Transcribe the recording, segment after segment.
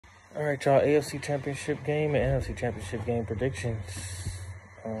All right, y'all. AFC Championship game and NFC Championship game predictions.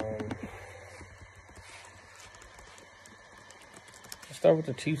 Let's start with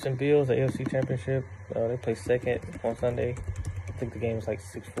the Chiefs and Bills. The AFC Championship. They play second on Sunday. I think the game is like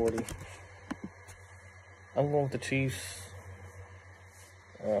 6:40. I'm going with the Chiefs.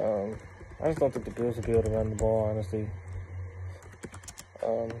 I just don't think the Bills will be able to run the ball, honestly.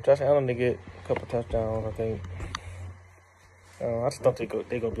 Josh Allen to get a couple touchdowns, I think. I just don't think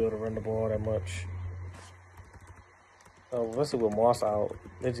they're going to be able to run the ball that much. Let's see with Moss out.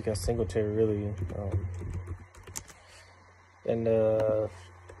 They just got Singletary, really. And the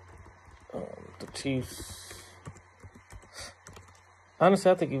Chiefs,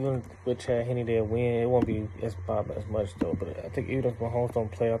 honestly, I think even with Chad Henne, they'll win. It won't be as much, though. But I think even if Mahomes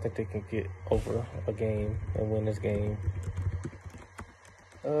don't play, I think they can get over a game and win this game.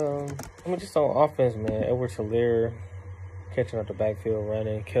 Just on offense, man. Edwards-Helaire catching up the backfield,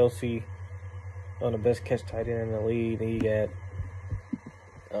 running. Kelsey on the best catch tight end in the league. Then you got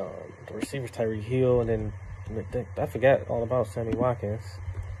the receivers, Tyreek Hill, and then I forgot all about Sammy Watkins.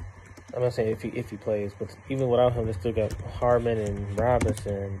 I'm not saying if he plays, but even without him, they still got Hardman and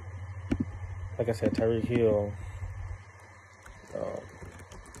Robinson. Like I said, Tyreek Hill.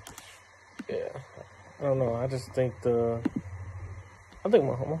 Yeah, I don't know. I just think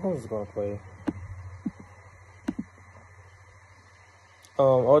Mahomes is gonna play.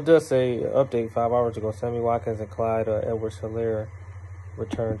 It does say update 5 hours ago. Sammy Watkins and Clyde Edwards-Helaire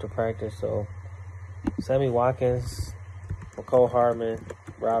returned to practice. So Sammy Watkins, McCole Hardman,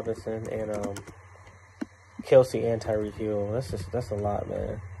 Robinson, and Kelsey and Tyreek Hill. That's a lot,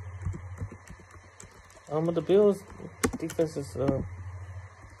 man. But the Bills defense is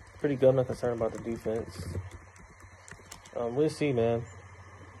pretty good. I'm not concerned about the defense. We'll see, man.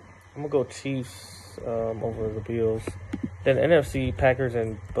 I'm gonna go Chiefs over the Bills. Then NFC, Packers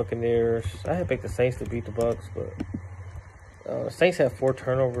and Buccaneers. I had picked the Saints to beat the Bucs, but the Saints had 4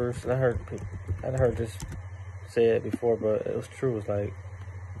 turnovers, and I heard this said before, but it was true. It's like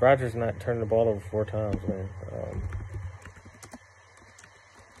Rodgers not turning the ball over 4 times, man.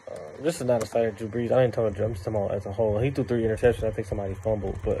 This is not a sight of Drew Brees. I didn't tell him. I'm just talking about as a whole. He threw 3 interceptions. I think somebody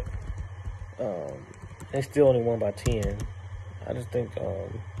fumbled, but they still only won by 10. I just think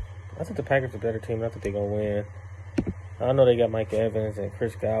I think the Packers are a better team. I think they're gonna win. I know they got Mike Evans and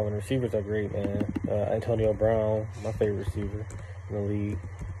Chris Godwin. Receivers are great, man. Antonio Brown, my favorite receiver in the league.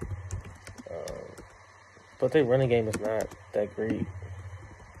 But their running game is not that great.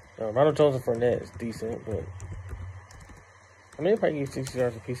 Ronald Jones and Fournette is decent, but they probably give 60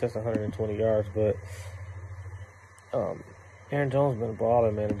 yards a piece. That's 120 yards. But Aaron Jones been a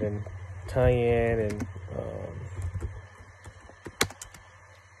baller, man. And then Tyen and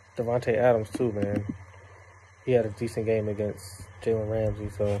Devontae Adams too, man. He had a decent game against Jalen Ramsey,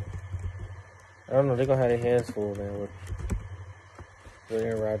 so I don't know. They're gonna have their hands full, man, with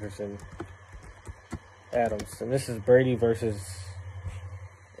Aaron Rodgers and Adams. And this is Brady versus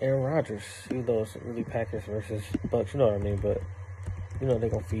Aaron Rodgers. Even though it's really Packers versus Bucks, you know what I mean. But they're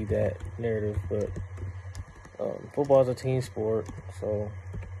gonna feed that narrative. But football is a team sport, so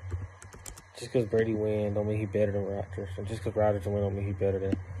just because Brady win don't mean he better than Rodgers, and just because Rodgers win don't mean he better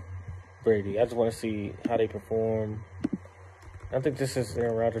than Brady. I just want to see how they perform. I think this is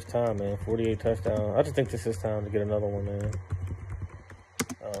Aaron Rodgers' time, man. 48 touchdowns. I just think this is time to get another one, man.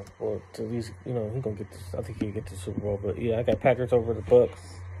 Or to at least, he's gonna get this. I think he'll get the Super Bowl. But yeah, I got Packers over the Bucks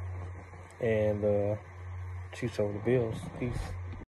and Chiefs over the Bills. Peace.